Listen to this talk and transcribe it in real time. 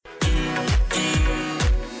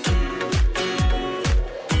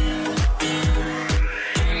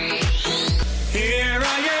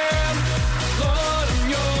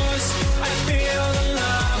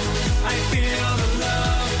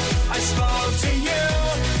to you.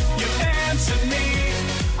 You answer me.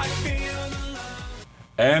 I feel the love.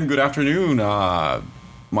 And good afternoon,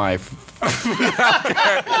 my...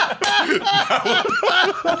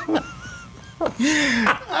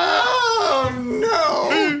 Oh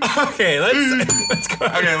no! Okay, let's go.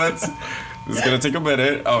 Okay, this is going to take a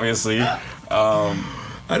minute, obviously. I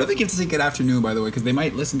don't think you have to say good afternoon, by the way, because they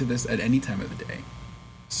might listen to this at any time of the day.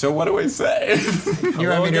 So what do I say? You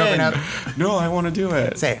want me to open up? No, I want to do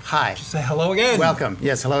it. Say hi. Say hello again. Welcome.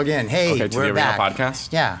 Yes, hello again. Hey, Okay, to we're the Arena back.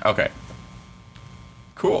 Podcast? Yeah. Okay.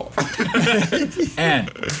 Cool. And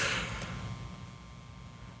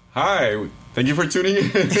Hi. Thank you for tuning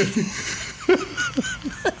in.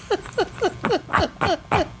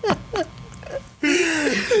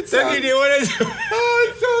 Dougie, do you want to? Oh,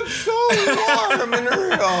 it sounds so warm and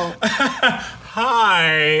real.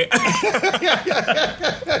 Hi.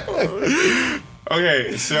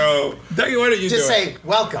 Okay, so... Dougie, why don't you Just do say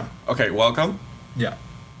welcome. Okay, welcome. Yeah.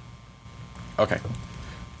 Okay.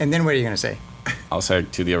 And then what are you going to say? I'll say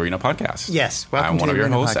to the Arena Podcast. Yes, welcome I'm to one the of your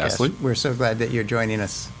Arena hosts, Podcast. Esli. We're so glad that you're joining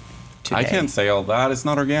us today. I can't say all that. It's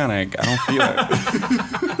not organic. I don't feel it.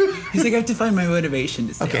 He's like, I have to find my motivation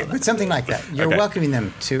to say Okay, all that. but something like that. You're Okay. welcoming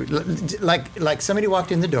them to, like somebody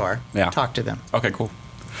walked in the door. Yeah. Talk to them. Okay, cool.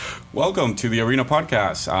 Welcome to the Arena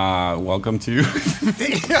Podcast. Welcome to... You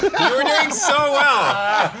were doing so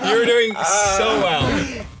well. You were doing so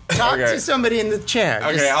well. Talk Okay. to somebody in the chair.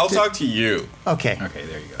 Okay, I'll talk to you. Okay. Okay,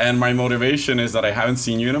 there you go. And my motivation is that I haven't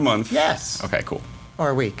seen you in a month. Yes. Okay, cool. Or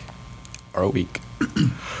a week. Or a week.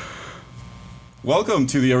 Welcome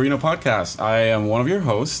to the Arena Podcast. I am one of your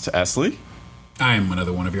hosts, Esli. I am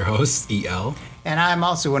another one of your hosts, EL. And I'm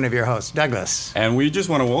also one of your hosts, Douglas. And we just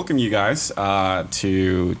want to welcome you guys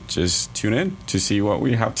to just tune in to see what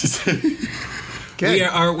we have to say.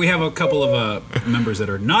 Good. We have a couple of members that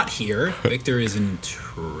are not here. Victor is in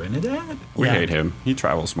Trinidad. We Yeah. hate him. He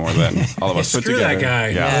travels more than all of us put Screw together. that guy.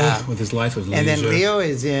 Yeah. Yeah. With his life of leisure. And then Leo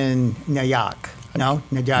is in Nayak. No,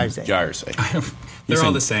 Najarze. Jersey. They're He's all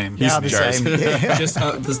in- the same. They're all the Jersey. same. Just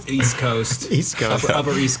the East Coast. East Coast.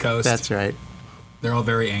 Upper East Coast. That's right. They're all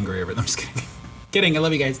very angry over it. I'm just kidding. Kidding. I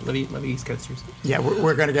love you guys. Love you East Coasters. Yeah,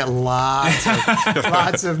 we're going to get lots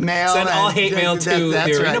of mail. Send all and- hate mail to the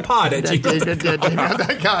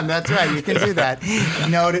arenapod@gmail.com. That's right. You can do that.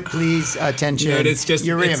 Note it, please. Attention. No, it's just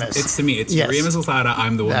Uremus. it's to me. It's Yes. Uremus Alzada.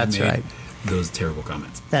 I'm the one That's who made right. those terrible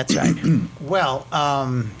comments. That's right. Well,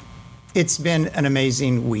 it's been an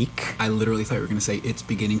amazing week. I literally thought you were going to say it's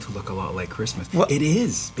beginning to look a lot like Christmas. Well- it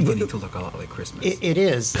is beginning to look a lot like Christmas. It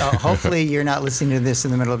is. Hopefully, you're not listening to this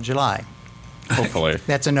in the middle of July. Hopefully.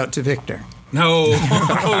 That's a note to Victor. No,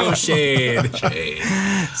 oh, shade.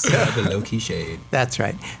 The low-key shade. That's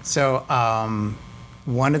right. So,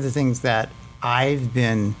 one of the things that I've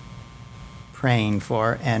been praying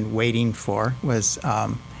for and waiting for was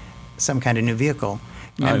some kind of new vehicle.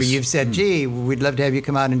 Remember, Nice. you've said, gee, we'd love to have you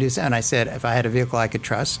come out and do something. And I said, if I had a vehicle I could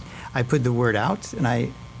trust, I put the word out. And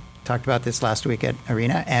I talked about this last week at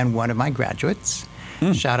Arena. And one of my graduates,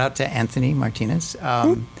 shout out to Anthony Martinez,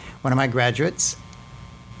 one of my graduates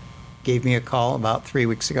gave me a call about 3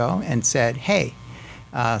 weeks ago and said, hey,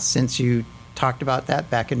 since you talked about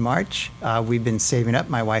that back in March, we've been saving up,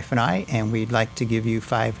 my wife and I, and we'd like to give you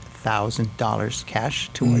 $5,000 cash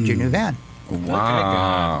towards your new van.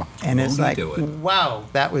 Wow. And it's Won't like, he do it? wow,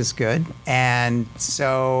 that was good. And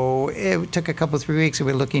so it took a couple, 3 weeks.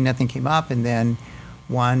 We were looking, nothing came up. And then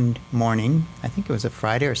one morning, I think it was a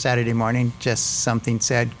Friday or Saturday morning, just something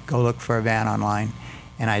said, go look for a van online.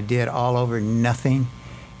 And I did all over nothing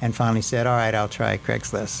and finally said, all right, I'll try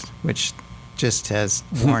Craigslist, which just has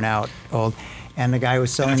worn out old. And the guy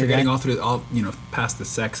was selling After the getting van. past the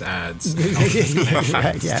sex ads.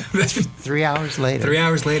 Right, yeah. 3 hours later. 3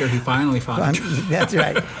 hours later, he finally found it. That's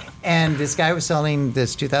right. And this guy was selling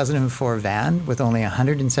this 2004 van with only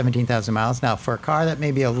 117,000 miles. Now, for a car, that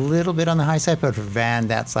may be a little bit on the high side, but for a van,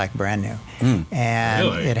 that's like brand new. And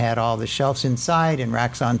Really? it had all the shelves inside and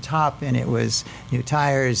racks on top, and it was new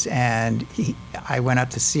tires. And I went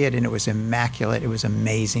out to see it, and it was immaculate. It was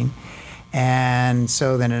amazing. And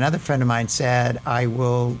so then another friend of mine said, I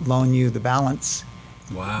will loan you the balance.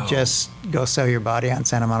 Wow. Just go sell your body on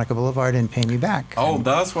Santa Monica Boulevard and pay me back. Oh,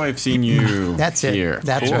 that's why I've seen you That's it. here.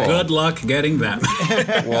 That's Cool. right. Good luck getting that.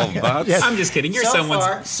 Well, that's... Yes. I'm just kidding. You're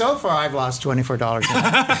someone's. So far, I've lost $24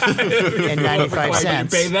 and 95 Required you to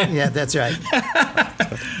cents. pay that? Yeah, that's right.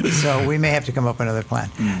 So we may have to come up with another plan.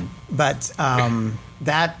 But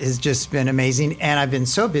that has just been amazing. And I've been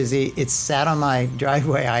so busy, it's sat on my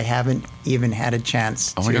driveway. I haven't even had a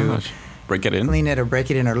chance Oh my to gosh. Break it in? clean it or break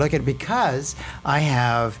it in or look at it because I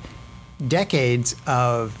have decades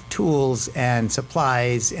of tools and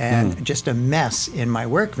supplies and just a mess in my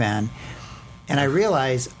work van. And I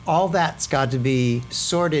realize all that's got to be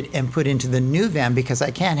sorted and put into the new van because I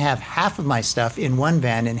can't have half of my stuff in one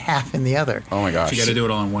van and half in the other. Oh my gosh. So you got to do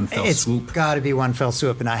it all in one fell swoop. It's got to be one fell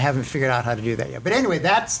swoop, and I haven't figured out how to do that yet. But anyway,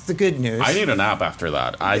 that's the good news. I need a nap after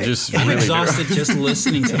that. I just I'm really exhausted just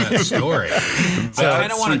listening to that story. I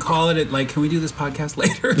kind of want to call it like, can we do this podcast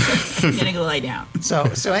later? I'm gonna go lie down. So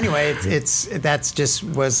anyway, that's just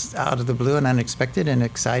was out of the blue and unexpected and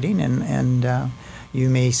exciting, and you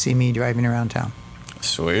may see me driving around town.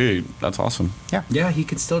 Sweet. That's awesome. Yeah. Yeah, he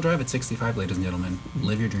could still drive at 65, ladies and gentlemen.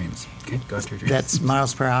 Live your dreams. Okay, go after your dreams. That's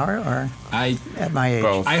miles per hour or I at my age?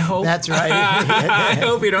 Both. I hope. That's right. I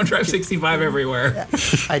hope you don't drive 65 everywhere.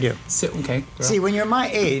 I do. So, okay. Girl. See, when you're my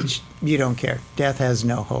age, you don't care. Death has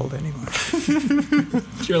no hold anymore.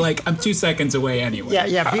 You're like, I'm 2 seconds away anyway.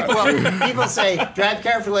 Yeah. People say, drive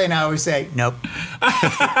carefully, and I always say, nope.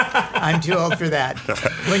 I'm too old for that.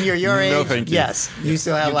 When you're your No, age, thank you. yes, you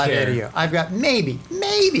still have You a lot ahead of care. you. I've got maybe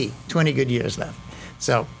 20 good years left.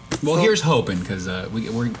 So, Well, here's hoping because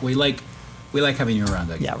we like having you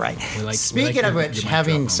around. yeah, right. We Speaking like of your which, mic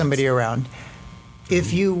having drop somebody moments. around,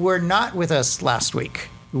 if you were not with us last week,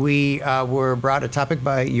 we were brought a topic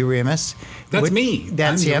by Euremus. That's me.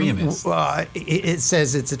 That's I'm him. Euremus. It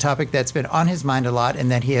says it's a topic that's been on his mind a lot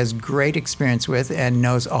and that he has great experience with and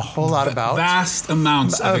knows a whole lot about. Vast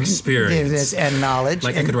amounts of experience and knowledge.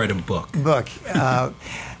 Like I could write a book.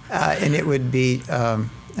 And it would be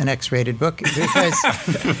an X-rated book because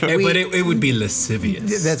But it would be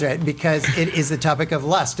lascivious. that's right, because it is the topic of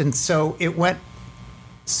lust. And so it went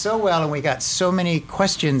so well, and we got so many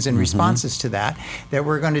questions and responses to that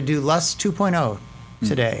we're going to do Lust 2.0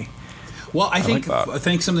 today. Well, I think that.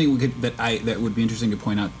 Something that would be interesting to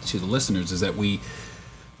point out to the listeners is that we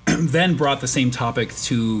then brought the same topic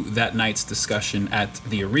to that night's discussion at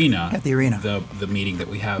the arena. At the arena. The meeting that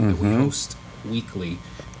we have that we host weekly,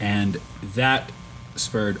 and that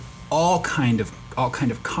spurred all kind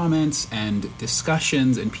of comments and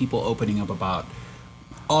discussions and people opening up about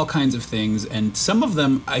all kinds of things, and some of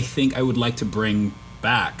them I think I would like to bring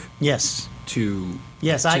back Yes. to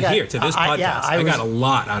Yes, to I got here to this podcast. I got a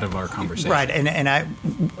lot out of our conversation. Right, and I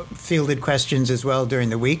fielded questions as well during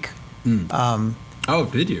the week. Oh,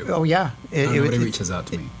 did you? Oh yeah, Nobody reaches out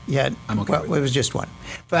to me. Yeah, I'm okay well, with it was just one,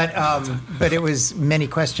 but it was many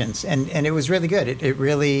questions, and it was really good. It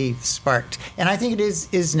really sparked, and I think it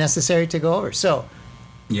is necessary to go over. So,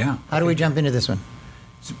 Yeah. how do we jump into this one?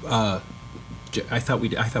 I thought we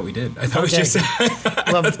did. I thought it was Okay. just.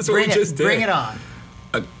 Well, That's what we just did. bring it on.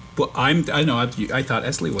 Well, I know. I thought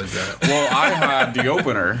Esli was. Well, I had the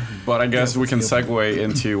opener, but I guess we can segue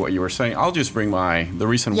into what you were saying. I'll just bring the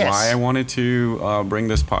reason Yes. why I wanted to bring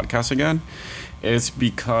this podcast again is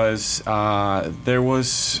because there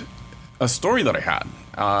was a story that I had.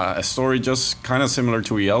 A story just kind of similar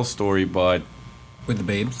to EL's story, but With the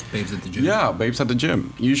babes at the gym. yeah, babes at the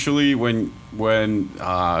gym. Usually when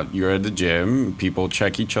you're at the gym, people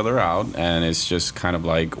check each other out, and it's just kind of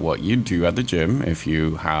like what you do at the gym if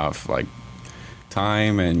you have like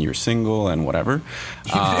time and you're single and whatever.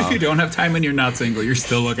 If you don't have time and you're not single, you're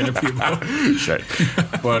still looking at people. Sure.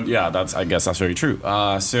 But yeah, I guess that's very true.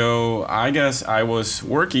 So I guess I was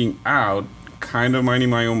working out, kind of minding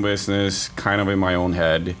my own business, kind of in my own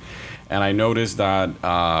head, and I noticed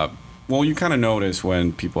that. Well, you kind of notice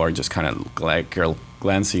when people are just kind of like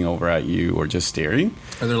glancing over at you or just staring.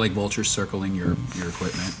 Are there like vultures circling your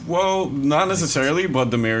equipment? Well, not necessarily,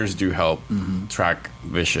 but the mirrors do help track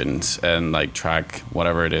visions and like track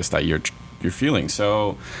whatever it is that you're feeling.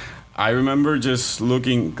 So I remember just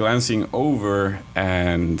glancing over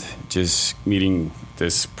and just meeting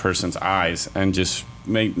this person's eyes and just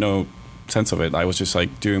made no sense of it. I was just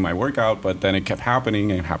like doing my workout, but then it kept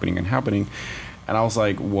happening and happening and happening. And I was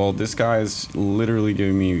like, well, this guy is literally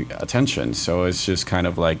giving me attention. So it's just kind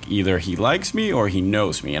of like either he likes me or he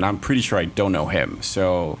knows me. And I'm pretty sure I don't know him.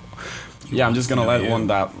 So, yeah, I'm just going to let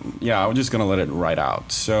I'm just going to let it ride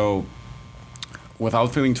out. So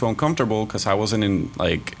without feeling too uncomfortable, because I wasn't in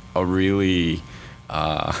like a really,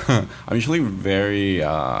 I'm usually very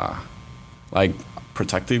like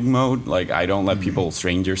protective mode. Like I don't let people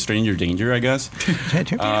stranger danger, I guess.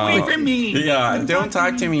 Get away from me. Yeah, don't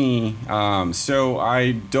talk to me. So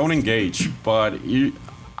I don't engage. But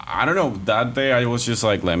I don't know. That day I was just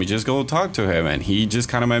like, let me just go talk to him, and he just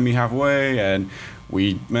kind of met me halfway, and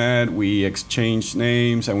we met. We exchanged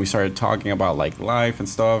names, and we started talking about like life and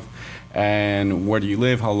stuff. And where do you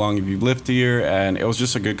live? How long have you lived here? And it was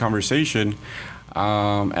just a good conversation.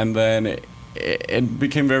 And then it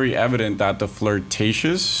became very evident that the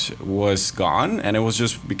flirtatious was gone, and it was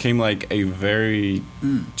just became like a very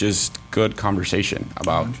just good conversation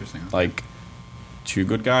about interesting. like two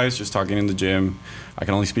good guys just talking in the gym. I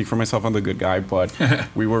can only speak for myself. I'm the good guy, but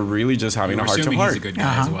we were really just having a We're heart to assuming heart. he's a good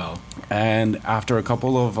guy as well. And after a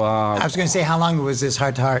couple of I was going to say, how long was this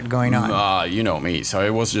heart to heart going on? you know me, so it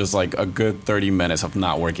was just like a good 30 minutes of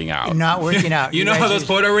not working out. Not working out. You know how guys those just-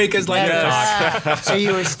 Puerto Ricans like to talk. Yeah. So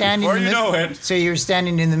you were standing. Before in you the, know it. So you were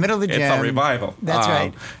standing in the middle of the gym. It's a revival. That's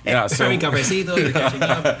right. Yeah, so Sorry, cafecito, you're catching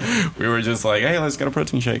up. we were just like, hey, let's get a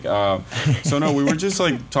protein shake. So no, we were just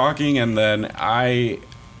like talking, and then I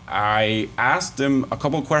asked him a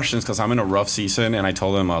couple questions because I'm in a rough season, and I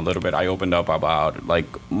told him a little bit. I opened up about like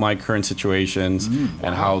my current situations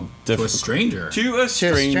and how To a difficult stranger. to a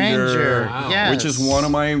stranger, Wow. Yes. which is one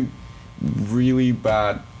of my really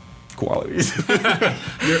bad qualities.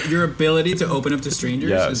 Your ability to open up to strangers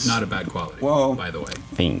Yes. is not a bad quality, Well- by the way.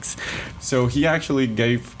 Thanks. So he actually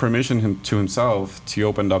gave permission to himself to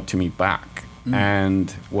open up to me back.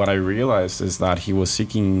 And what I realized is that he was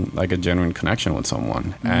seeking like a genuine connection with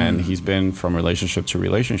someone. And he's been from relationship to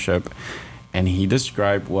relationship. And he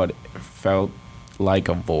described what felt like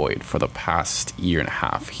a void for the past year and a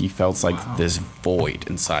half. He felt like this void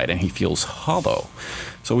inside, and he feels hollow.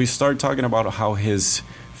 So we start talking about how his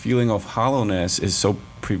feeling of hollowness is so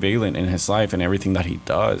prevalent in his life, and everything that he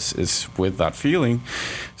does is with that feeling.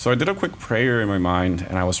 So I did a quick prayer in my mind,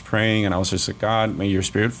 and I was praying, and I was just like, God, may your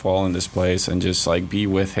spirit fall in this place and just like be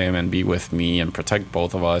with him and be with me and protect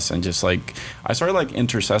both of us. And just like I started like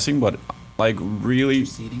intercessing, but like really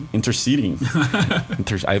interceding.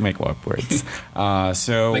 I make up words.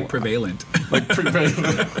 So Like prevalent. like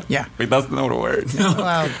prevalent. Yeah. Wait, that's not a word.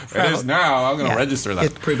 Well, It is now. I'm gonna Yeah. register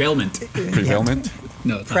that. Prevalent. Prevalent.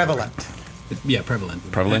 No, it's not prevalent. the word. Yeah,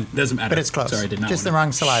 prevalent. Prevalent? Doesn't matter. But it's close. Sorry, I did not. Just the wanna-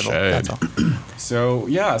 wrong syllable. Shit. That's all. So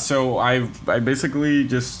yeah, so I basically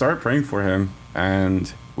just started praying for him,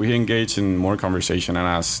 and we engaged in more conversation. And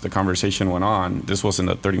as the conversation went on, this was in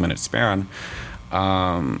the 30-minute span.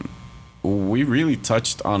 We really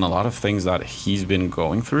touched on a lot of things that he's been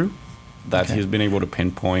going through, that he's been able to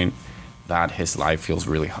pinpoint that his life feels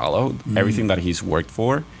really hollow. Everything that he's worked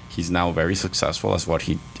for, he's now very successful as what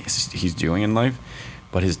he's doing in life.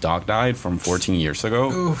 But his dog died from 14 years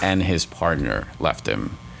ago, and his partner left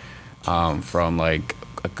him from like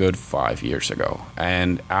a good 5 years ago.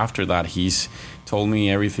 And after that, he's told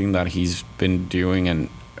me everything that he's been doing in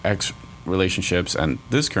relationships and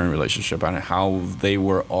this current relationship, and how they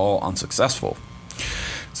were all unsuccessful.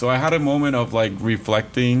 So I had a moment of like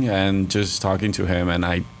reflecting and just talking to him, and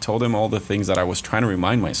I told him all the things that I was trying to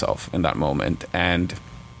remind myself in that moment, and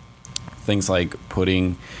things like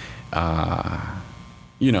putting I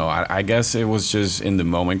guess it was just in the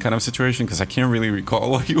moment kind of situation, because I can't really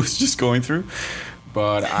recall what he was just going through.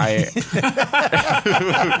 But I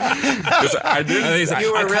did.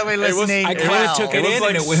 You were really listening. I kind well. of took it, It was in,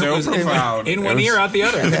 like and it so was profound. in It one was- ear, out the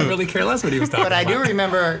other. I didn't really care less what he was talking But I about. do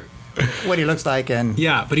remember what he looks like, and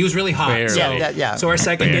Yeah, but he was really hot. Barely. So, Yeah. so our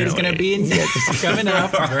second date is going to Barely. be coming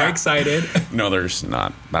up. I'm very excited. No, there's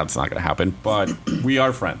not. That's not going to happen. But we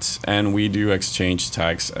are friends, and we do exchange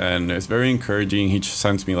texts, and it's very encouraging. He just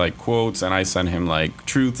sends me like quotes, and I send him like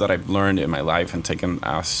truths that I've learned in my life and taken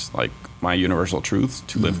as like my universal truths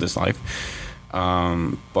to live this life.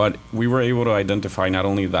 But we were able to identify not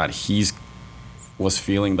only that he's was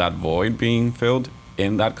feeling that void being filled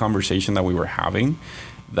in that conversation that we were having,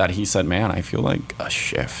 that he said, man, I feel like a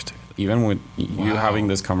shift. Even with you having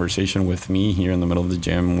this conversation with me here in the middle of the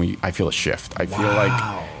gym, I feel a shift. I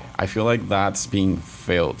feel like that's being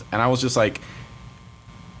filled. And I was just like,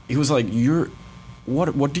 he was like,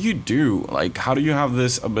 what do you do? Like, how do you have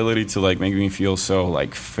this ability to like make me feel so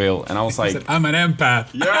like filled? And I was like, I'm an empath.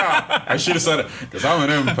 yeah, I should have said it because I'm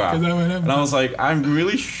an empath. And I was like, I'm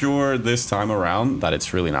really sure this time around that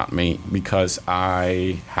it's really not me, because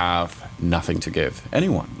I have nothing to give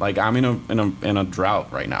anyone. Like, I'm in a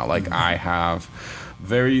drought right now. Like, I have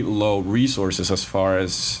very low resources as far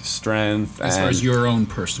as strength, As far as your own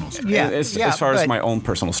personal strength. Yeah, as far as but- my own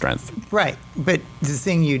personal strength. right. But the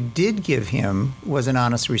thing you did give him was an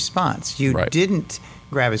honest response. You Right. didn't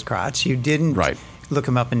grab his crotch. You didn't Right. look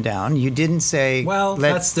him up and down. You didn't say, Well,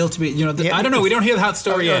 "Let's-" that's still to be. You know, Yeah. I don't know. We don't hear how the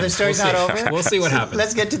story Oh, ends. the story's We'll not see. over? We'll see what happens.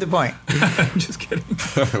 Let's get to the point. I'm just kidding.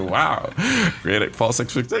 Wow, create false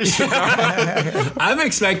expectation. I'm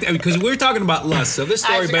expecting, because we're talking about lust, so this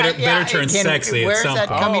story better turn sexy at where's some that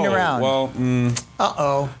point. coming around? Well,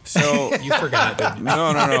 Uh-oh. so You forgot. Didn't you?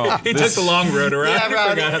 no. He took the long road around. Yeah, He right.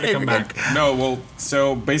 forgot how to come back. No, well,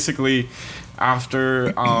 so basically,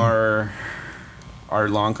 after our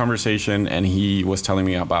long conversation, and he was telling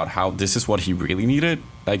me about how this is what he really needed,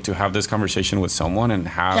 like to have this conversation with someone and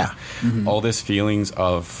have all these feelings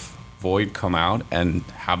of void come out and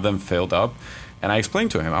have them filled up. And I explained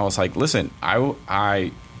to him, I was like, listen,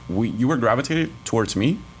 you were gravitated towards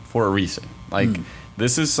me for a reason. Like,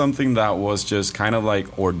 this is something that was just kind of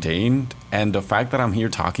like ordained. And the fact that I'm here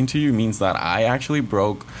talking to you means that I actually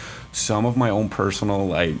broke some of my own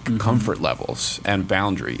personal comfort levels and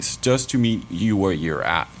boundaries just to meet you where you're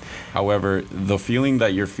at. However, the feeling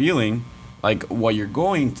that you're feeling, like what you're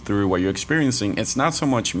going through, what you're experiencing, it's not so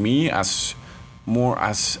much me as more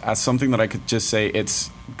as something that I could just say it's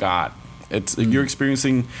God. It's you're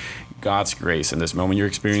experiencing God's grace in this moment. You're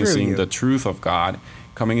experiencing the truth of God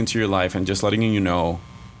coming into your life and just letting you know,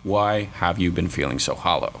 why have you been feeling so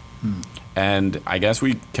hollow? And I guess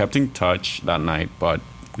we kept in touch that night, but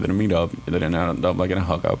we didn't meet up. It didn't end up like in a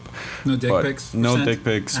hookup. No dick pics? No dick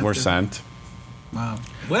pics were sent. Wow.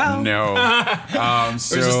 Well. No.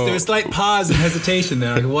 There's a slight pause and hesitation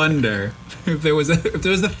there. I wonder if there was a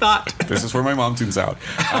thought. This is where my mom tunes out.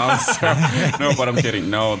 No, but I'm kidding.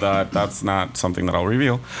 No, that's not something that I'll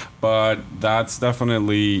reveal. But that's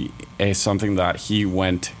definitely something that he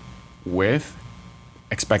went with,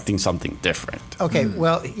 expecting something different. Okay,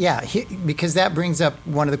 well, yeah, because that brings up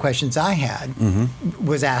one of the questions I had,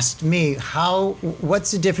 was asked me,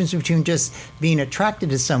 what's the difference between just being attracted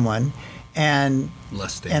to someone and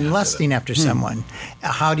lusting after someone?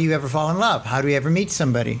 How do you ever fall in love? How do you ever meet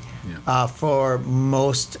somebody? Yeah. For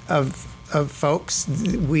most of folks,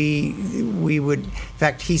 we would, in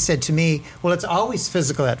fact, he said to me, well, it's always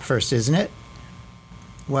physical at first, isn't it?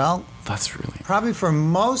 Well, that's really probably for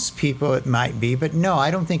most people it might be, but no,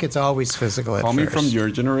 I don't think it's always physical at first. Call me from your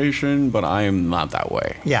generation, but I am not that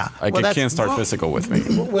way. Yeah, like it can't start physical with me.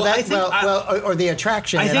 Or the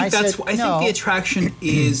attraction. I think the attraction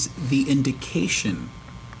is the indication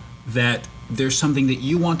that there's something that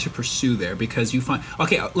you want to pursue there, because you find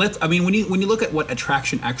when you look at what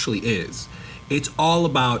attraction actually is, it's all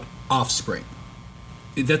about offspring.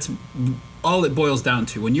 That's all it boils down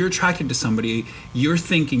to. When you're attracted to somebody, you're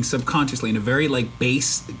thinking subconsciously in a very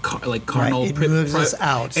base, carnal. Right. It moves us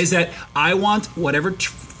out. Is that I want whatever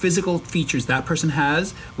physical features that person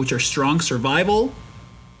has, which are strong survival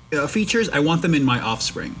features. I want them in my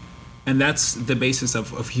offspring, and that's the basis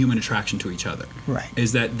of human attraction to each other. Right.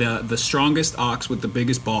 Is that the strongest ox with the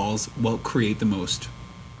biggest balls will create the most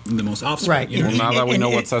offspring. Right. You know? Well, now that we know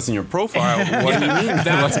what says in your profile, what do you mean?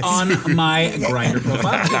 That's on my Grindr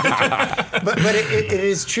profile. but it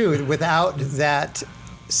is true. Without that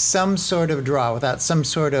some sort of draw, without some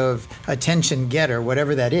sort of attention getter,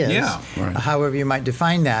 whatever that is, however you might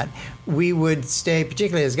define that, we would stay,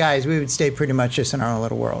 particularly as guys, we would stay pretty much just in our own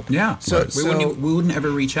little world. Yeah. So we wouldn't ever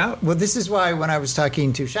reach out. Well, this is why when I was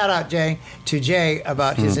talking to, shout out Jay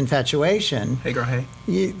about his infatuation. Hey girl, hey.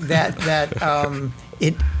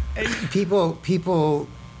 People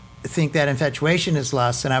think that infatuation is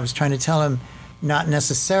lust, and I was trying to tell him not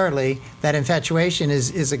necessarily. That infatuation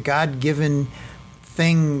is a God-given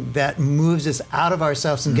thing that moves us out of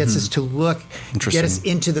ourselves and gets us to look, get us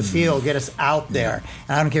into the field, get us out there.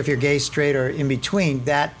 And I don't care if you're gay, straight, or in between,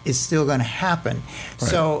 that is still going to happen. Right.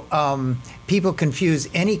 So people confuse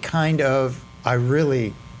any kind of, I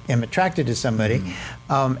really am attracted to somebody,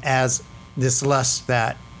 as this lust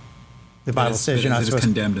that the Bible says you're not supposed to.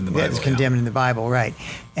 It's condemned in the Bible. It's condemned in the Bible, right.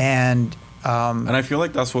 And I feel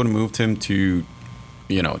like that's what moved him to,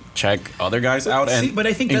 check other guys out, but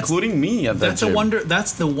I think including me at that gym.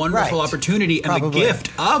 That's the wonderful opportunity and the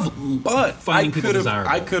gift of finding people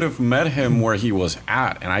desirable. I could have met him where he was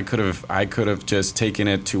at, and I could have just taken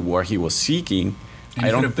it to where he was seeking.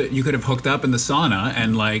 And you could have hooked up in the sauna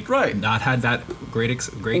and not had that great.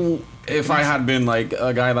 If I had been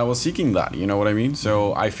a guy that was seeking that, you know what I mean?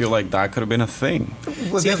 So I feel like that could have been a thing.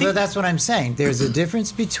 Well, that's what I'm saying. There's a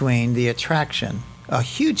difference between the attraction, a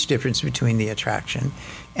huge difference between the attraction,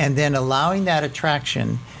 and then allowing that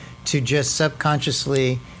attraction to just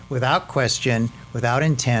subconsciously, without question, without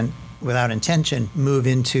intent, without intention, move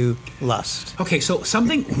into lust. Okay, so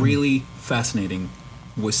something really fascinating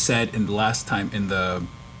was said in the last time in the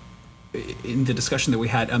discussion that we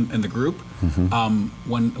had in the group,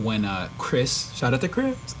 when Chris, shout out to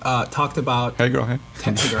Chris, talked about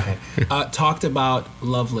talked about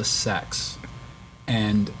loveless sex,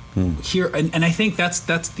 and and I think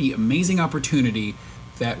that's the amazing opportunity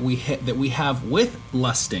that we have with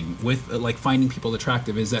lusting, with finding people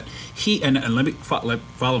attractive, is that and let me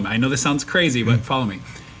follow me. I know this sounds crazy, but follow me.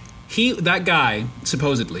 That guy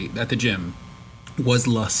supposedly at the gym was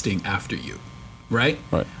lusting after you, right?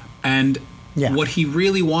 Right. And what he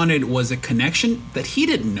really wanted was a connection that he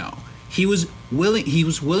didn't know. He was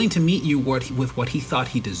willing to meet you with what he thought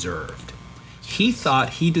he deserved. He thought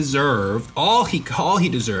he deserved all he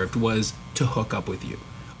deserved was to hook up with you,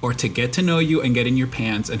 or to get to know you and get in your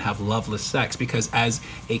pants and have loveless sex. Because as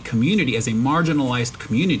a community, as a marginalized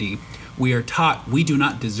community, we are taught we do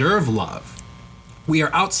not deserve love. We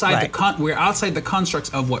are outside we're outside the constructs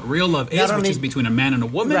of what real love is, which is between a man and a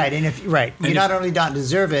woman. Right, and you not only don't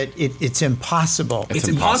deserve it, it's impossible. It's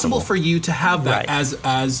impossible for you to have that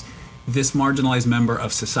as this marginalized member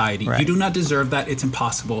of society. Right. You do not deserve that. It's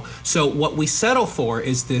impossible. So what we settle for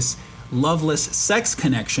is this loveless sex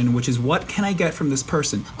connection, which is, what can I get from this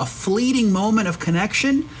person? A fleeting moment of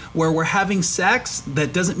connection where we're having sex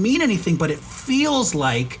that doesn't mean anything, but it feels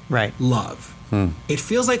like love. It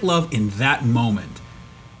feels like love in that moment.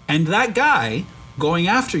 And that guy going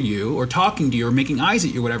after you or talking to you or making eyes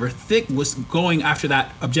at you or whatever, was going after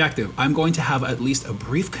that objective. I'm going to have at least a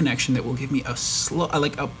brief connection that will give me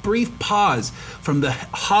a brief pause from the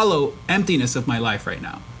hollow emptiness of my life right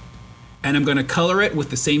now. And I'm going to color it with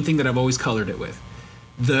the same thing that I've always colored it with.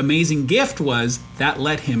 The amazing gift was that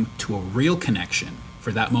led him to a real connection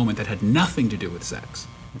for that moment that had nothing to do with sex.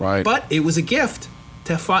 Right. But it was a gift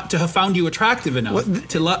to have found you attractive enough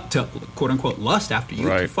to quote unquote lust after you,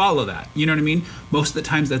 to follow that. You know what I mean? Most of the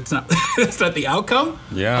times that's not that's not the outcome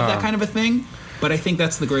of that kind of a thing. But I think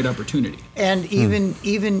that's the great opportunity. And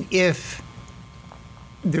even if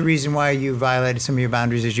the reason why you violated some of your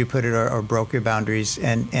boundaries, as you put it, or broke your boundaries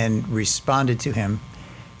and responded to him,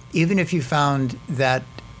 even if you found that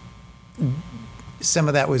some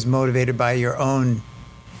of that was motivated by your own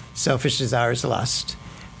selfish desires, lust,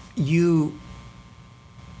 you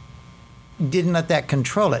didn't let that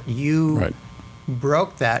control it. You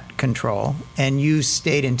broke that control and you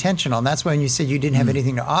stayed intentional. And that's why when you said you didn't have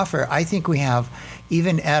anything to offer, I think we have,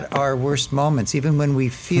 even at our worst moments, even when we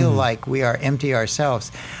feel like we are empty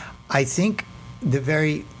ourselves, I think the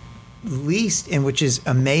very least, and which is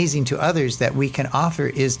amazing to others, that we can offer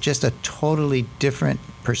is just a totally different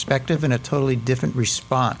perspective and a totally different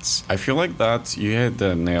response. I feel like you hit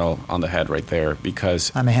the nail on the head right there,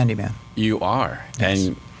 because I'm a handyman. You are. Yes.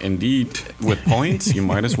 And indeed, with points, you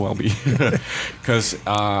might as well be. Because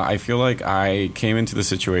I feel like I came into the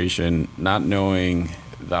situation not knowing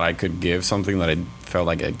that I could give something that I felt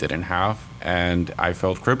like I didn't have. And I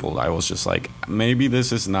felt crippled. I was just like, maybe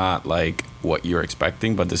this is not like what you're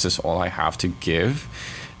expecting, but this is all I have to give.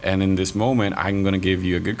 And in this moment, I'm going to give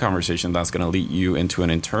you a good conversation that's going to lead you into an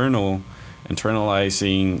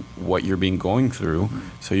internalizing what you're being going through,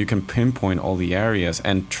 so you can pinpoint all the areas.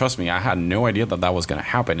 And trust me, I had no idea that was going to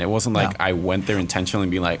happen. It wasn't like I went there intentionally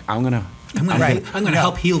and be like, I'm going to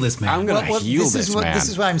help heal this man. I'm going to heal this man. This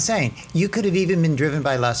is what I'm saying. You could have even been driven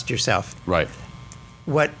by lust yourself. Right.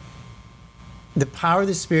 What the power of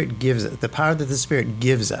the Spirit gives us, the power that the Spirit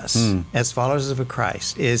gives us as followers of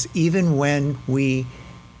Christ, is even when we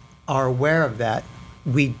are aware of that,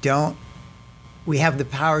 we have the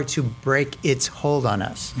power to break its hold on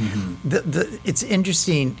us. It's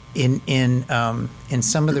interesting in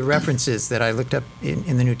some of the references that I looked up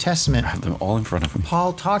in the New Testament. I have them all in front of me.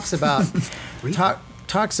 Paul talks about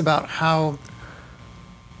talks about how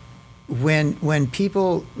when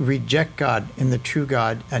people reject God and the true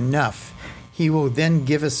God enough, He will then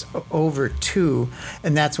give us over to,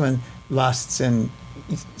 and that's when lusts and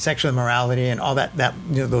sexual immorality and all that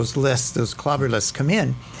those lists, those clobber lists come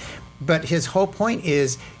in. But his whole point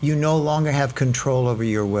is you no longer have control over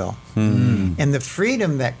your will. And the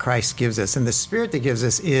freedom that Christ gives us and the Spirit that gives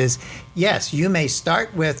us is, yes, you may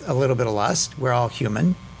start with a little bit of lust. We're all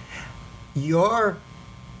human. Your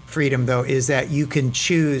freedom, though, is that you can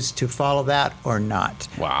choose to follow that or not.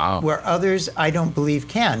 Wow. Where others, I don't believe,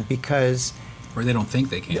 can, because... Or they don't think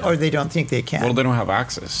they can. Or they don't think they can. Well, they don't have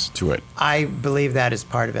access to it. I believe that is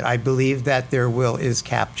part of it. I believe that their will is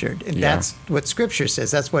captured. And that's what Scripture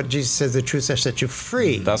says. That's what Jesus says, the truth shall set you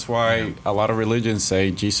free. That's why a lot of religions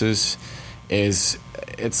say Jesus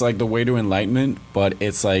it's like the way to enlightenment, but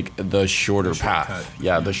it's like the shorter path.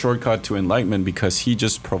 The shortcut to enlightenment, because he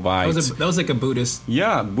just provides... That was like a Buddhist...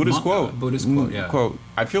 Buddhist quote. Buddhist quote, yeah. Quote.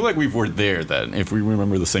 I feel like we were there then, if we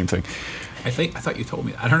remember the same thing. I thought you told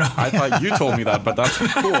me that. I don't know. I thought you told me that, but that's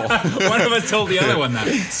cool. One of us told the other one that.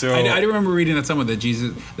 So I remember reading that somewhere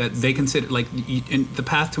that they consider, like, the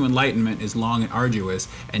path to enlightenment is long and arduous,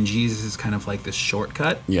 and Jesus is kind of like this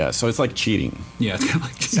shortcut. Yeah, so it's like cheating. Yeah, it's kind of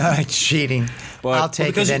like cheating. It's not like cheating. But I'll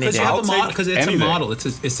take it any day. Because it's a model. It's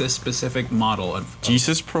a specific model of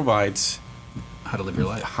Jesus provides how to live your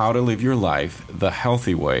life. How to live your life the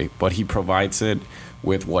healthy way, but he provides it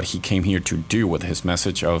with what he came here to do, with his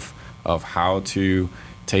message of how to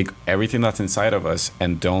take everything that's inside of us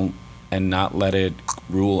and don't and not let it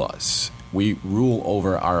rule us. We rule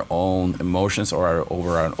over our own emotions or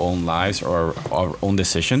over our own lives or our own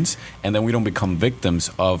decisions, and then we don't become victims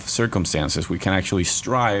of circumstances. We can actually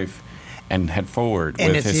strive and head forward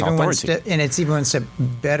with his authority. And it's even one step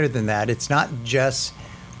better than that. It's not just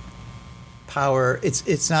power.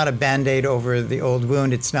 It's not a Band-Aid over the old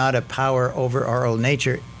wound. It's not a power over our old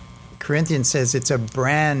nature. Corinthians says it's a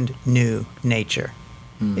brand new nature.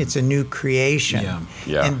 It's a new creation.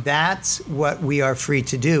 Yeah. And that's what we are free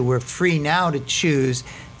to do. We're free now to choose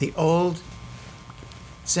the old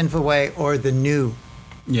sinful way or the new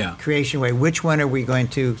creation way. Which one are we going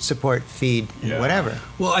to support, feed, and whatever?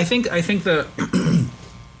 Well, I think the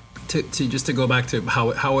to go back to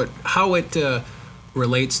how it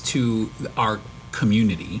relates to our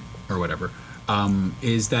community or whatever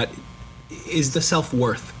is the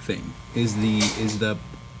self-worth thing. Is the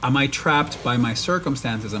am I trapped by my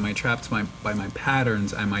circumstances? Am I trapped by my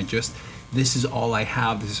patterns? Am I just, this is all I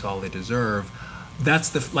have, this is all I deserve?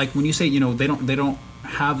 That's like when you say, they don't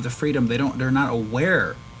have the freedom, they're not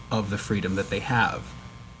aware of the freedom that they have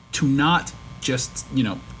to not just,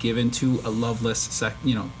 give into a loveless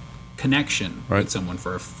connection with someone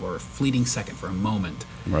for a fleeting second, for a moment.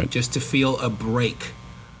 Right. Just to feel a break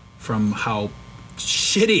from how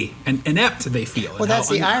shitty and inept they feel. Well, that's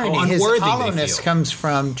the irony. How His unworthy hollowness they feel. comes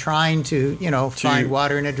from trying to, find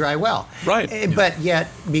water in a dry well. Right. But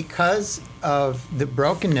yet, because of the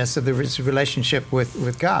brokenness of his relationship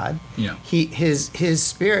with God, his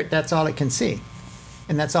spirit, that's all it can see.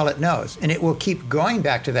 And that's all it knows. And it will keep going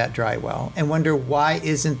back to that dry well and wonder, why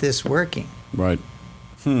isn't this working? Right.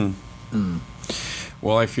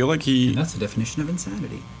 Well, I feel like And that's the definition of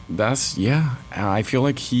insanity. I feel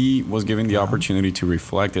like he was given the opportunity to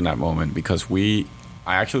reflect in that moment because I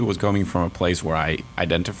actually was coming from a place where I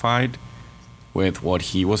identified with what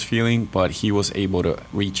he was feeling, but he was able to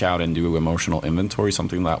reach out and do emotional inventory,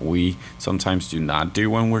 something that we sometimes do not do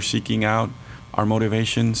when we're seeking out our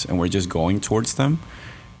motivations and we're just going towards them.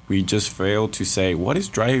 We just fail to say, what is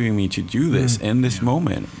driving me to do this in this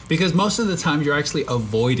moment? Because most of the time you're actually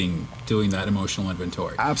avoiding doing that emotional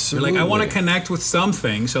inventory. Absolutely. You're like, I want to connect with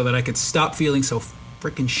something so that I could stop feeling so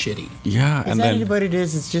freaking shitty. Yeah. Is that what it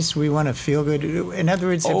is? It's just we want to feel good. In other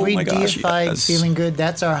words, if we deify feeling good,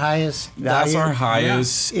 that's our highest value. That's our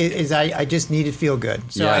highest. I just need to feel good.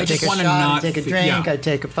 So Yeah. I I take just a wanna shot, not I take a fe- drink, yeah. I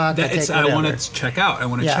take a fuck, I take whatever. I want to check out. I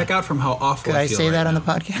want to check out from how awful Could I I feel say right that on now.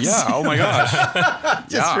 the podcast? Yeah. Oh my gosh.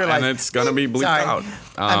 Just realized. And it's gonna be bleeped Sorry. out.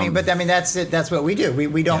 That's it. That's what we do.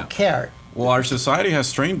 We don't care. Well, our society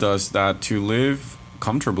has trained us that to live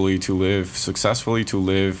comfortably, to live successfully, to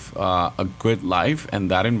live a good life, and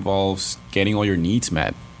that involves getting all your needs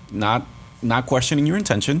met. Not questioning your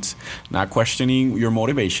intentions, not questioning your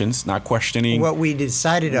motivations, not questioning What we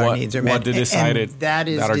decided our needs are met. What they decided and that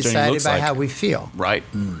is that our journey decided looks by like. how we feel. Right.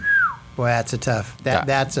 Boy, that's a tough.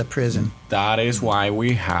 That's a prison. That is why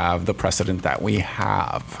we have the precedent that we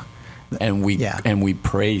have, and we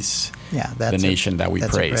praise the nation that we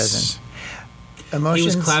that's a praise. prison. He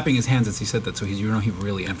Emotions. was clapping his hands as he said that, so he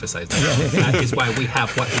really emphasized that. That is why we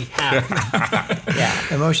have what we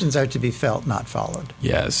have. Emotions are to be felt, not followed.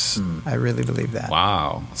 Yes. I really believe that.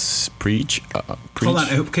 Wow. Preach. Hold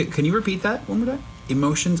on, can you repeat that one more time?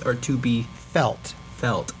 Emotions are to be Felt,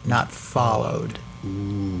 felt, not followed.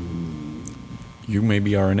 You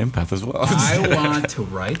maybe are an empath as well. I want to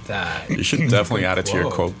write that. You should definitely add it to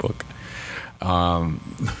your Quote. quote book.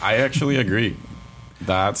 I actually agree.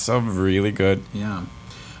 That's a really good. Yeah.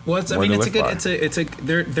 Well, it's Where to a live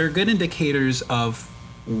good. They're good indicators of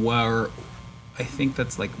where. I think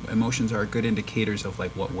that's like emotions are good indicators of like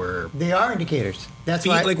what we're. They are indicators. That's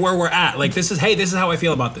why. Like where we're at. Like this is how I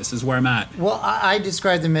feel about this. This is where I'm at. Well, I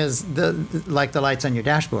describe them as like the lights on your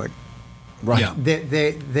dashboard. Right. Yeah.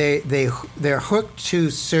 They're hooked to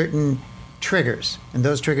certain triggers, and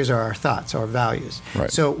those triggers are our thoughts, our values. Right.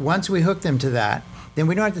 So once we hook them to that, then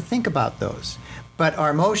we don't have to think about those. But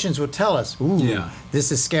our emotions will tell us, "Ooh,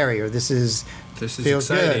 this is scary," or "This is feels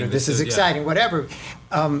good," exciting. or "This is exciting," whatever.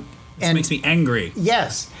 This makes me angry.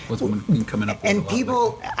 Yes. What's been coming up with And a lot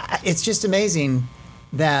people, it's just amazing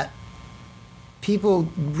that people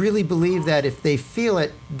really believe that if they feel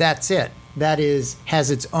it, that's it. That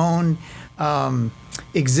has its own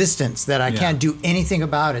existence, that I can't do anything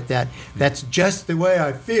about it, that's just the way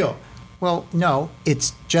I feel. Well, no,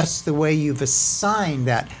 it's just the way you've assigned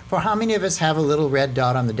that. For how many of us have a little red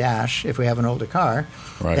dot on the dash, if we have an older car,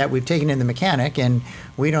 that we've taken in the mechanic, and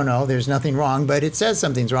we don't know, there's nothing wrong, but it says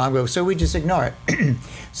something's wrong, so we just ignore it.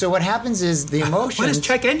 So what happens is the emotions... What does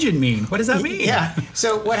check engine mean? What does that mean? Yeah.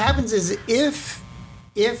 So what happens is if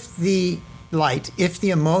the light, if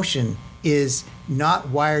the emotion is not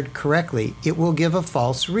wired correctly, it will give a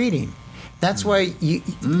false reading. That's why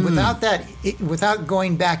without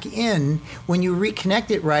going back in, when you reconnect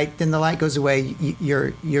it right, then the light goes away.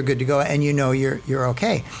 You're good to go, and you're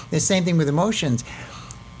okay. The same thing with emotions.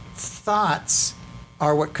 Thoughts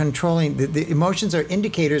are what controlling the emotions are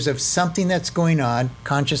indicators of something that's going on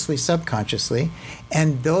consciously, subconsciously,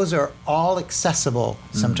 and those are all accessible.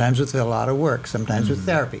 Sometimes with a lot of work, sometimes with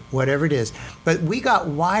therapy, whatever it is. But we got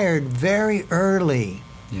wired very early,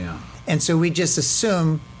 and so we just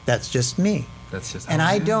assume. That's just me. That's just. And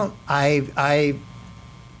I don't.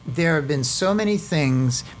 There have been so many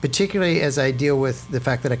things, particularly as I deal with the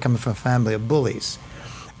fact that I come from a family of bullies,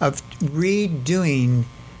 of redoing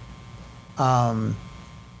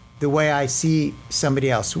the way I see somebody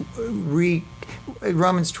else.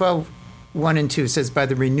 Romans 12:1 and 2 says, "By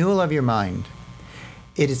the renewal of your mind,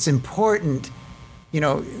 it is important."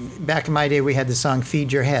 Back in my day, we had the song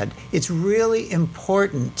 "Feed Your Head." It's really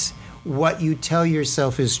important what you tell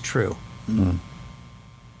yourself is true.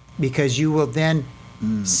 Because you will then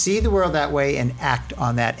see the world that way and act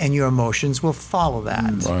on that, and your emotions will follow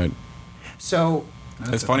that. Right. So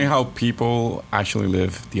it's funny how people actually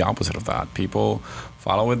live the opposite of that. People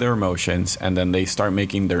follow with their emotions, and then they start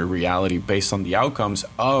making their reality based on the outcomes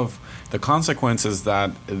of the consequences that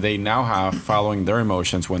they now have following their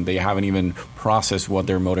emotions when they haven't even processed what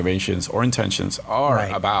their motivations or intentions are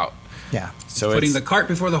about. Yeah. So putting the cart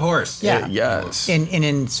before the horse. Yeah. Yes.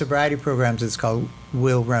 In sobriety programs, it's called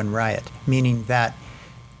Will Run Riot, meaning that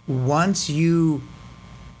once you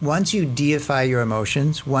deify your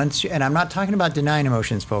emotions, and I'm not talking about denying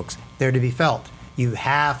emotions, folks. They're to be felt. You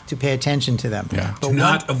have to pay attention to them. Yeah. Do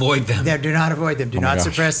not avoid them. Do not avoid them. Do not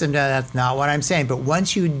suppress them. That's not what I'm saying. But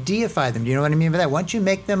once you deify them, do you know what I mean by that? Once you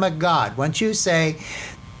make them a god, once you say,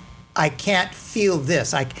 I can't feel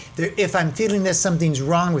this. If I'm feeling this, something's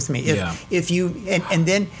wrong with me. If you and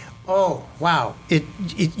then, oh wow, it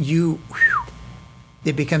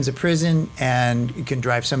becomes a prison, and it can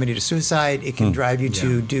drive somebody to suicide. It can drive you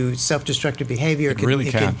to do self-destructive behavior. It really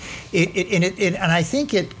can. And I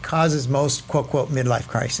think it causes most quote midlife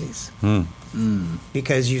crises.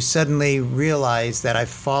 Because you suddenly realize that I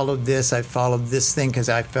followed this thing because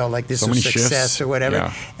I felt like this was success shifts. or whatever,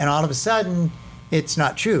 Yeah. and all of a sudden. It's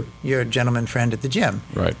not true. You're a gentleman friend at the gym.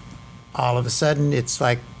 Right. All of a sudden, it's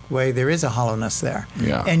like, wait, there is a hollowness there.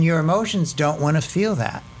 Yeah. And your emotions don't want to feel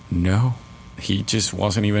that. No. He just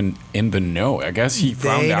wasn't even in the know. I guess he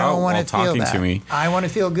found out while talking to me. I want to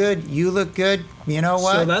feel good. You look good. You know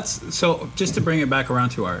what? So just to bring it back around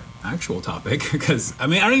to our actual topic, because I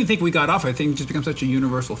don't even think we got off. I think it just becomes such a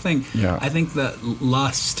universal thing. Yeah. I think that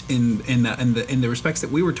lust in the respects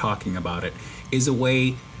that we were talking about it is a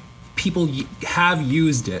way. People have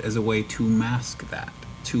used it as a way to mask that,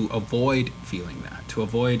 to avoid feeling that,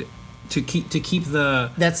 to keep the.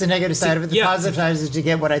 That's the negative side of it. The positive side is to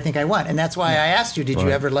get what I think I want, and that's why I asked you: did you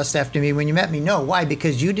ever lust after me when you met me? No. Why?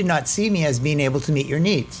 Because you did not see me as being able to meet your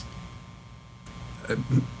needs.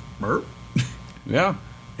 Yeah.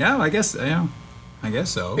 Yeah, I guess. Yeah, I guess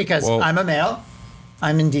so. Because I'm a male,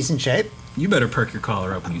 I'm in decent shape. You better perk your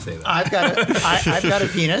collar up when you say that. I've got a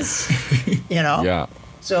penis. Yeah.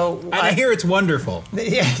 So and I hear it's wonderful.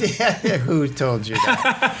 Yeah, who told you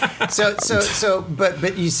that?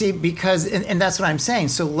 But you see, because and that's what I'm saying.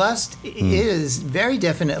 So lust is very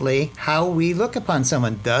definitely how we look upon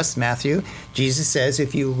someone. Thus, Matthew, Jesus says,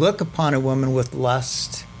 if you look upon a woman with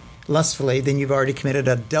lustfully, then you've already committed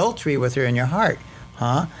adultery with her in your heart,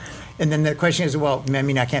 huh? And then the question is, well,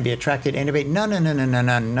 I can't be attracted to anybody. No.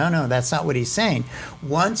 That's not what he's saying.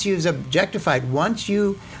 Once you've objectified, once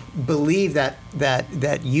you believe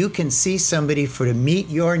that you can see somebody to meet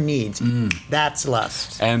your needs, that's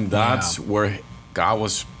lust. And that's where God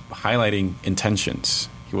was highlighting intentions.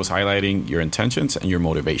 He was highlighting your intentions and your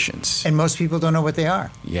motivations. And most people don't know what they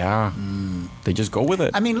are. Yeah. They just go with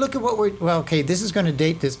it. Look at what this is going to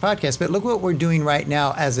date this podcast, but look what we're doing right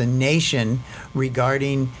now as a nation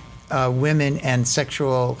regarding women and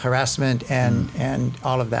sexual harassment and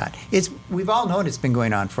all of that. We've all known it's been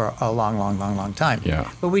going on for a long time. Yeah.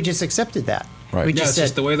 But we just accepted that. Right. We It's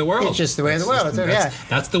just the way of the world. It's just the way of the world.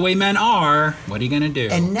 That's the way men are. What are you going to do?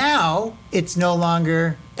 And now it's no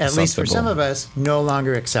longer, at least for Acceptable. some of us, no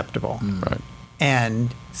longer acceptable. Right.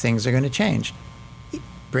 And things are going to change.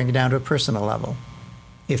 Bring it down to a personal level.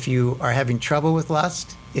 If you are having trouble with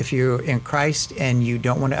lust, if you're in Christ and you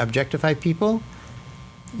don't want to objectify people,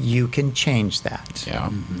 you can change that. Yeah.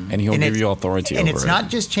 And he'll give you authority over it. And it's not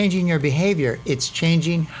just changing your behavior, it's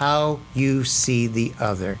changing how you see the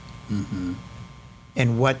other.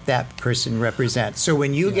 and what that person represents. So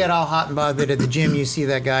when you get all hot and bothered at the gym, you see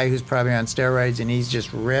that guy who's probably on steroids and he's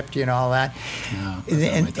just ripped, all that. Yeah,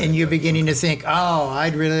 and you're beginning to think, oh,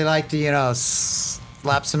 I'd really like to,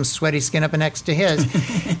 slap some sweaty skin up next to his.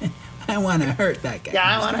 I want to hurt that guy.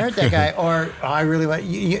 Yeah, I want to hurt that guy. Or I really want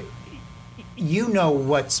you know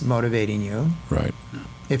what's motivating you. Right.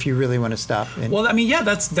 If you really want to stop. Well, I mean, yeah,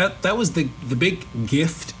 that was the big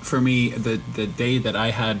gift for me the day that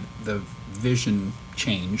I had the vision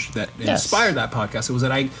change that inspired that podcast. It was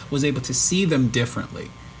that I was able to see them differently.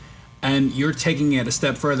 And you're taking it a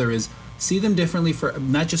step further is see them differently for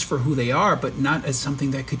not just for who they are, but not as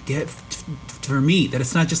something that could get for me, that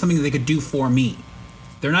it's not just something that they could do for me.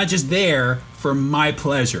 They're not just there for my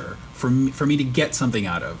pleasure, for me to get something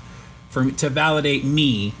out of. To validate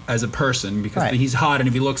me as a person because he's hot and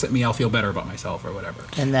if he looks at me I'll feel better about myself or whatever.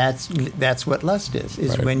 And that's what lust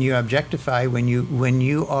is when you objectify, when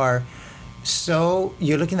you are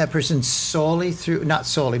you're looking at that person solely through, not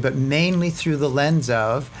solely, but mainly through the lens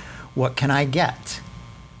of what can I get?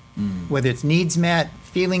 Whether it's needs met,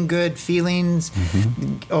 feeling good, feelings,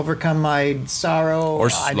 overcome my sorrow, or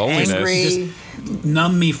I'm loneliness. angry. Just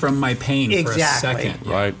numb me from my pain for a second.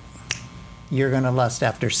 Right. You're going to lust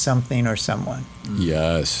after something or someone.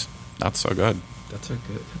 Yes. That's so good. That's a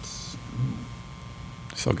good. It's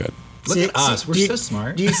So good. look at us. We're so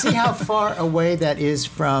smart. Do you see how far away that is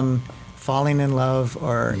from falling in love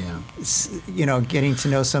or, getting to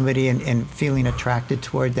know somebody and feeling attracted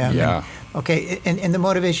toward them? Yeah. And the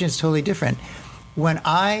motivation is totally different. When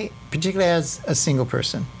I, particularly as a single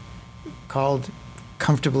person, called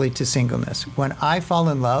comfortably to singleness, when I fall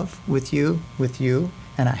in love with you,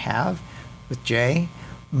 and I have, with Jay,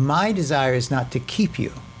 my desire is not to keep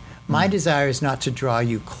you. My desire is not to draw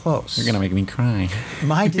you close. You're gonna make me cry.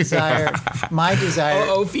 My desire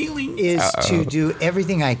feeling is to do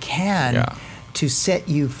everything I can to set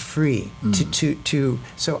you free. To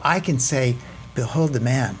so I can say, behold the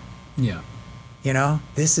man. Yeah.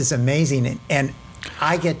 This is amazing, and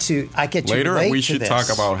I get to Later relate we to should this.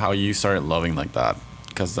 talk about how you started loving like that.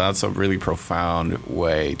 Because that's a really profound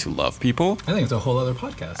way to love people. I think it's a whole other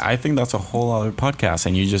podcast. I think that's a whole other podcast,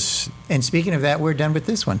 and you just And speaking of that, we're done with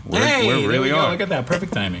this one. we're there really we go. on. Look at that.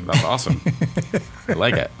 Perfect timing. That's awesome. I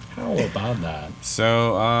like it. How about that?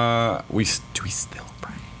 So do we still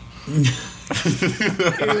pray?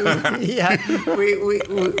 Yeah, we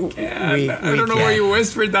I don't know where you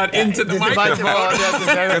whispered that into the microphone.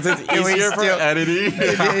 Because it's easier for editing.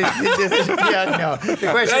 Yeah, no. The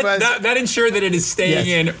question was, That ensured that it is staying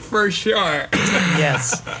Yes. in for sure.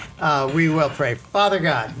 yes, we will pray. Father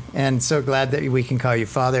God, and so glad that we can call you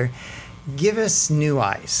Father, give us new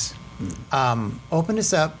eyes. Open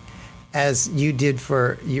us up as you did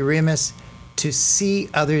for Euremus to see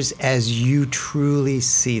others as you truly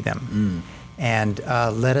see them. And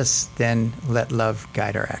let us then let love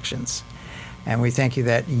guide our actions. And we thank you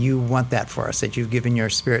that you want that for us, that you've given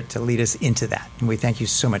your Spirit to lead us into that. And we thank you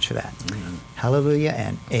so much for that. Hallelujah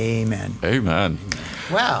and amen. Amen.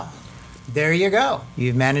 Well, there you go.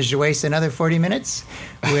 You've managed to waste another 40 minutes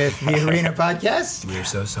with the Arena Podcast. We're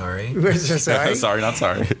so sorry. We're so sorry. Sorry, not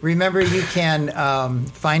sorry. Remember, you can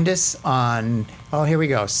find us on, here we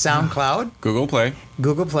go, SoundCloud, Google Play.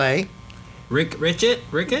 Google Play, Ricket?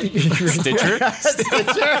 Stitcher.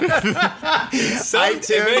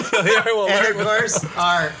 iTunes, and of course,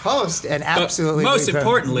 our host, and absolutely most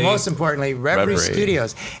importantly, Reverie Reverie.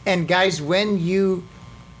 Studios. And guys, when you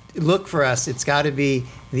look for us, it's got to be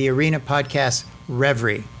the Arena Podcast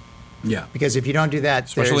Reverie. Yeah. Because if you don't do that,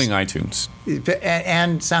 Especially in there's- iTunes.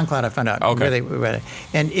 and SoundCloud, I found out. Okay. Really.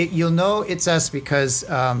 And you'll know it's us because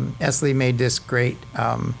Esli made this great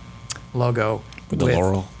logo With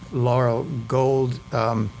the laurel. gold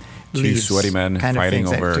Two leaves, sweaty men kind of fighting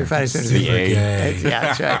things. over Two fighting sweaty the men. A. Yeah,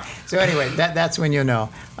 that's right. So anyway, that's when you'll know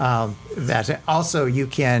that. Also, you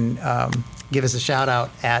can give us a shout out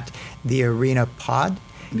at the Arena Pod.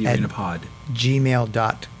 The at Arena Pod.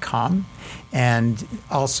 gmail.com. And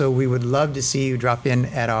also, we would love to see you drop in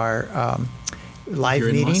at our live you're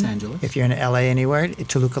in meeting. Los Angeles. If you're in LA anywhere, at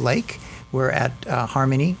Toluca Lake. We're at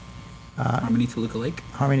Harmony Toluca Lake.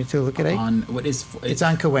 Toluca Lake. On what is It's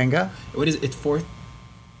on Cahuenga. What is it? It's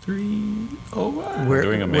 4301. We're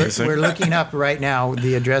doing amazing. We're looking up right now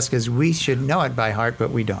the address because we should know it by heart,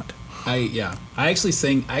 but we don't. I actually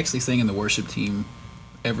sang in the worship team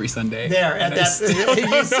every Sunday. There, and that's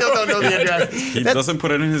you still don't know the address. He doesn't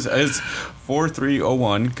put it in his. It's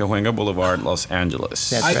 4301 Cahuenga Boulevard, Los Angeles.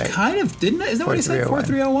 That's I right. kind of didn't. Isn't that what he said?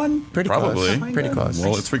 4301. 4301. Pretty Probably. close. Pretty close.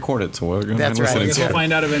 Well, it's recorded, so we're going to That's listen right. I guess to we'll it.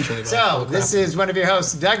 find out eventually. So this is one of your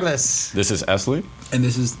hosts, Douglas. This is Esli. And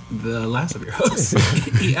this is the last of your hosts,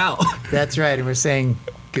 EL. That's right, and we're saying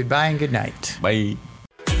goodbye and good night. Bye.